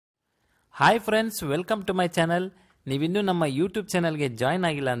Hi friends, welcome to my channel. ನೀವಿನ್ನೂ ನಮ್ಮ YouTube ಚಾನಲ್ಗೆ ಜಾಯ್ನ್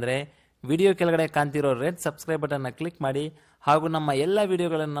ಆಗಿಲ್ಲ ಅಂದರೆ ವಿಡಿಯೋ ಕೆಳಗಡೆ ಕಾಣ್ತಿರೋ ರೆಡ್ ಸಬ್ಸ್ಕ್ರೈಬ್ ಬಟನ್ನ ಕ್ಲಿಕ್ ಮಾಡಿ ಹಾಗೂ ನಮ್ಮ ಎಲ್ಲ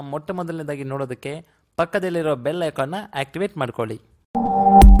ವಿಡಿಯೋಗಳನ್ನು ಮೊಟ್ಟ ಮೊದಲನೇದಾಗಿ ನೋಡೋದಕ್ಕೆ ಪಕ್ಕದಲ್ಲಿರೋ ಬೆಲ್ ಐಕಾನ್ನ ಆಕ್ಟಿವೇಟ್ ಮಾಡ್ಕೊಳ್ಳಿ.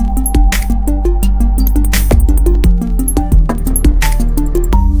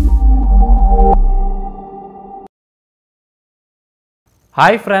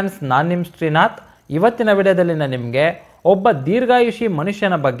 ಹಾಯ್ ಫ್ರೆಂಡ್ಸ್, ನಾನು ನಿಮ್ಮ ಶ್ರೀನಾಥ್. ಇವತ್ತಿನ ವಿಡಿಯೋದಲ್ಲಿ ನಾನು ನಿಮಗೆ ಒಬ್ಬ ದೀರ್ಘಾಯುಷಿ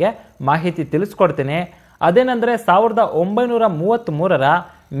ಮನುಷ್ಯನ ಬಗ್ಗೆ ಮಾಹಿತಿ ತಿಳಿಸ್ಕೊಡ್ತೀನಿ. ಅದೇನೆಂದರೆ 1933ರ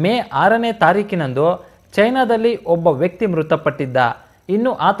ಮೇ 6ನೇ ತಾರೀಕಿನಂದು ಚೈನಾದಲ್ಲಿ ಒಬ್ಬ ವ್ಯಕ್ತಿ ಮೃತಪಟ್ಟಿದ್ದ.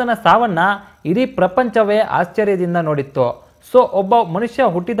 ಇನ್ನು ಆತನ ಸಾವನ್ನ ಇಡೀ ಪ್ರಪಂಚವೇ ಆಶ್ಚರ್ಯದಿಂದ ನೋಡಿತ್ತು. ಸೊ ಒಬ್ಬ ಮನುಷ್ಯ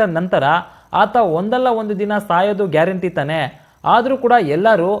ಹುಟ್ಟಿದ ನಂತರ ಆತ ಒಂದಲ್ಲ ಒಂದು ದಿನ ಸಾಯೋದು ಗ್ಯಾರಂಟಿ ತಾನೆ. ಆದರೂ ಕೂಡ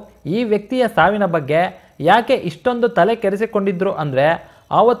ಎಲ್ಲರೂ ಈ ವ್ಯಕ್ತಿಯ ಸಾವಿನ ಬಗ್ಗೆ ಯಾಕೆ ಇಷ್ಟೊಂದು ತಲೆ ಕೆರೆಸಿಕೊಂಡಿದ್ರು ಅಂದರೆ,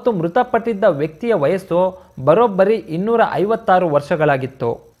 ಆವತ್ತು ಮೃತಪಟ್ಟಿದ್ದ ವ್ಯಕ್ತಿಯ ವಯಸ್ಸು ಬರೋಬ್ಬರಿ 256 ವರ್ಷಗಳಾಗಿತ್ತು.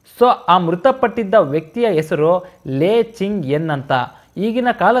 ಸೊ ಆ ಮೃತಪಟ್ಟಿದ್ದ ವ್ಯಕ್ತಿಯ ಹೆಸರು ಲೇ ಚಿಂಗ್-ಯನ್ ಅಂತ. ಈಗಿನ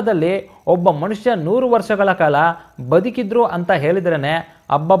ಕಾಲದಲ್ಲಿ ಒಬ್ಬ ಮನುಷ್ಯ 100 ವರ್ಷಗಳ ಕಾಲ ಬದುಕಿದ್ರು ಅಂತ ಹೇಳಿದ್ರೇ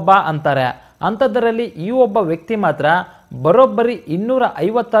ಅಬ್ಬಬ್ಬಾ ಅಂತಾರೆ. ಅಂಥದ್ದರಲ್ಲಿ ಈ ಒಬ್ಬ ವ್ಯಕ್ತಿ ಮಾತ್ರ ಬರೋಬ್ಬರಿ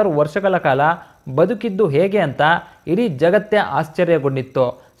 256 ವರ್ಷಗಳ ಕಾಲ ಬದುಕಿದ್ದು ಹೇಗೆ ಅಂತ ಇಡೀ ಜಗತ್ತೇ ಆಶ್ಚರ್ಯಗೊಂಡಿತ್ತು.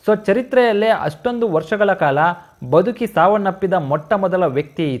 ಸೊ ಚರಿತ್ರೆಯಲ್ಲೇ ಅಷ್ಟೊಂದು ವರ್ಷಗಳ ಕಾಲ ಬದುಕಿ ಸಾವನ್ನಪ್ಪಿದ ಮೊಟ್ಟ ಮೊದಲ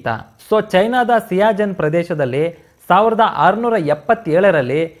ವ್ಯಕ್ತಿ ಈತ. ಸೊ ಚೈನಾದ ಸಿಯಾಜನ್ ಪ್ರದೇಶದಲ್ಲಿ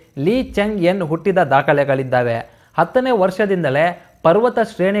 1677ರಲ್ಲಿ ಲೀ ಚೆಂಗ್-ಯನ್ ಹುಟ್ಟಿದ ದಾಖಲೆಗಳಿದ್ದಾವೆ. 10ನೇ ವರ್ಷದಿಂದಲೇ ಪರ್ವತ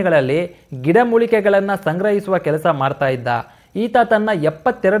ಶ್ರೇಣಿಗಳಲ್ಲಿ ಗಿಡಮೂಲಿಕೆಗಳನ್ನು ಸಂಗ್ರಹಿಸುವ ಕೆಲಸ ಮಾಡ್ತಾ ಇದ್ದ. ಈತ ತನ್ನ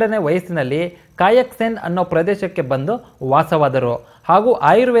 72ನೇ ವಯಸ್ಸಿನಲ್ಲಿ ಕಾಯಕ್ಸೆನ್ ಅನ್ನೋ ಪ್ರದೇಶಕ್ಕೆ ಬಂದು ವಾಸವಾದರು ಹಾಗೂ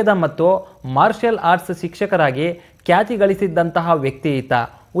ಆಯುರ್ವೇದ ಮತ್ತು ಮಾರ್ಷಲ್ ಆರ್ಟ್ಸ್ ಶಿಕ್ಷಕರಾಗಿ ಖ್ಯಾತಿ ಗಳಿಸಿದ್ದಂತಹ ವ್ಯಕ್ತಿ ಈತ.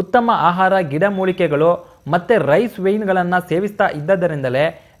 ಉತ್ತಮ ಆಹಾರ, ಗಿಡಮೂಲಿಕೆಗಳು ಮತ್ತು ರೈಸ್ ವೈನ್ಗಳನ್ನು ಸೇವಿಸ್ತಾ ಇದ್ದದರಿಂದಲೇ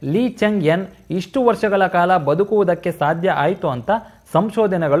ಲೀ ಚೆಂಗ್-ಯನ್ ಇಷ್ಟು ವರ್ಷಗಳ ಕಾಲ ಬದುಕುವುದಕ್ಕೆ ಸಾಧ್ಯ ಆಯಿತು ಅಂತ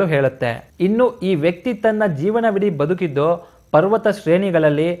ಸಂಶೋಧನೆಗಳು ಹೇಳುತ್ತೆ. ಇನ್ನು ಈ ವ್ಯಕ್ತಿ ತನ್ನ ಜೀವನವಿಡೀ ಬದುಕಿದ್ದು ಪರ್ವತ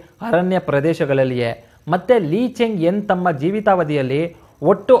ಶ್ರೇಣಿಗಳಲ್ಲಿ, ಅರಣ್ಯ ಪ್ರದೇಶಗಳಲ್ಲಿಯೇ. ಮತ್ತೆ ಲೀ ಚೆಂಗ್-ಯನ್ ತಮ್ಮ ಜೀವಿತಾವಧಿಯಲ್ಲಿ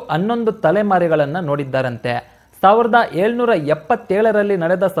ಒಟ್ಟು 11 ತಲೆಮಾರಿಗಳನ್ನು ನೋಡಿದ್ದಾರಂತೆ. 1777ರಲ್ಲಿ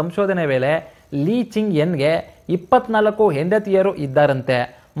ನಡೆದ ಸಂಶೋಧನೆ ವೇಳೆ ಲೀ ಚಿಂಗ್-ಯನ್ಗೆ 24 ಹೆಂಡತಿಯರು ಇದ್ದಾರಂತೆ.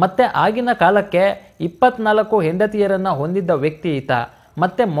 ಮತ್ತೆ ಆಗಿನ ಕಾಲಕ್ಕೆ 24 ಹೆಂಡತಿಯರನ್ನ ಹೊಂದಿದ್ದ ವ್ಯಕ್ತಿ ಈತ.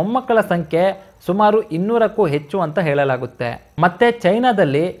 ಮತ್ತೆ ಮೊಮ್ಮಕ್ಕಳ ಸಂಖ್ಯೆ ಸುಮಾರು 200ಕ್ಕೂ ಹೆಚ್ಚು ಅಂತ ಹೇಳಲಾಗುತ್ತೆ. ಮತ್ತೆ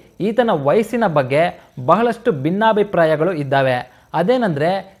ಚೈನಾದಲ್ಲಿ ಈತನ ವಯಸ್ಸಿನ ಬಗ್ಗೆ ಬಹಳಷ್ಟು ಭಿನ್ನಾಭಿಪ್ರಾಯಗಳು ಇದ್ದಾವೆ.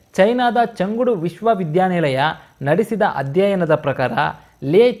 ಅದೇನೆಂದರೆ, ಚೈನಾದ ಚಂಗುಡು ವಿಶ್ವವಿದ್ಯಾನಿಲಯ ನಡೆಸಿದ ಅಧ್ಯಯನದ ಪ್ರಕಾರ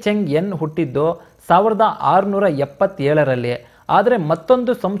ಲೇ ಚೆಂಗ್-ಯನ್ ಹುಟ್ಟಿದ್ದು 1677ರಲ್ಲಿ. ಆದರೆ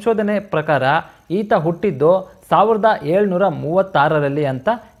ಮತ್ತೊಂದು ಸಂಶೋಧನೆ ಪ್ರಕಾರ ಈತ ಹುಟ್ಟಿದ್ದು 1736ರಲ್ಲಿ ಅಂತ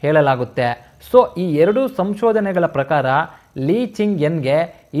ಹೇಳಲಾಗುತ್ತೆ. ಸೊ ಈ ಎರಡೂ ಸಂಶೋಧನೆಗಳ ಪ್ರಕಾರ ಲೀ ಚಿಂಗ್-ಯನ್ಗೆ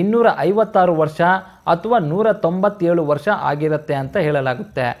 256 ವರ್ಷ ಅಥವಾ 197 ವರ್ಷ ಆಗಿರುತ್ತೆ ಅಂತ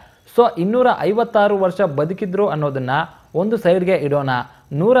ಹೇಳಲಾಗುತ್ತೆ. ಸೊ 256 ವರ್ಷ ಬದುಕಿದ್ರು ಅನ್ನೋದನ್ನ ಒಂದು ಸೈಡ್ಗೆ ಇಡೋಣ.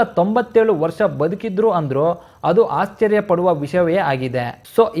 197 ವರ್ಷ ಬದುಕಿದ್ರು ಅಂದ್ರೂ ಅದು ಆಶ್ಚರ್ಯ ಪಡುವ ವಿಷಯವೇ ಆಗಿದೆ.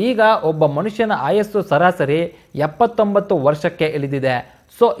 ಸೊ ಈಗ ಒಬ್ಬ ಮನುಷ್ಯನ ಆಯಸ್ಸು ಸರಾಸರಿ 79 ವರ್ಷಕ್ಕೆ ಇಳಿದಿದೆ.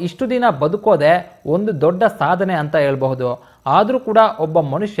 ಸೊ ಇಷ್ಟು ದಿನ ಬದುಕೋದೆ ಒಂದು ದೊಡ್ಡ ಸಾಧನೆ ಅಂತ ಹೇಳ್ಬಹುದು. ಆದರೂ ಕೂಡ ಒಬ್ಬ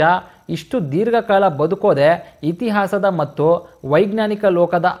ಮನುಷ್ಯ ಇಷ್ಟು ದೀರ್ಘಕಾಲ ಬದುಕೋದೆ ಇತಿಹಾಸದ ಮತ್ತು ವೈಜ್ಞಾನಿಕ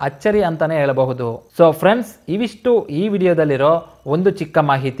ಲೋಕದ ಅಚ್ಚರಿ ಅಂತಾನೆ ಹೇಳಬಹುದು. ಸೊ ಫ್ರೆಂಡ್ಸ್, ಇವಿಷ್ಟು ಈ ವಿಡಿಯೋದಲ್ಲಿರೋ ಒಂದು ಚಿಕ್ಕ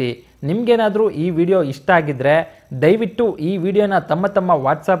ಮಾಹಿತಿ. ನಿಮ್ಗೇನಾದರೂ ಈ ವಿಡಿಯೋ ಇಷ್ಟ ಆಗಿದ್ರೆ ದಯವಿಟ್ಟು ಈ ವಿಡಿಯೋನ ತಮ್ಮ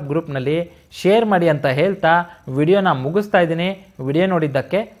ವಾಟ್ಸಪ್ ಗ್ರೂಪ್ನಲ್ಲಿ ಶೇರ್ ಮಾಡಿ ಅಂತ ಹೇಳ್ತಾ ವಿಡಿಯೋನ ಮುಗಿಸ್ತಾ ಇದ್ದೀನಿ. ವಿಡಿಯೋ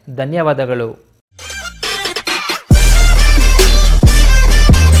ನೋಡಿದ್ದಕ್ಕೆ ಧನ್ಯವಾದಗಳು.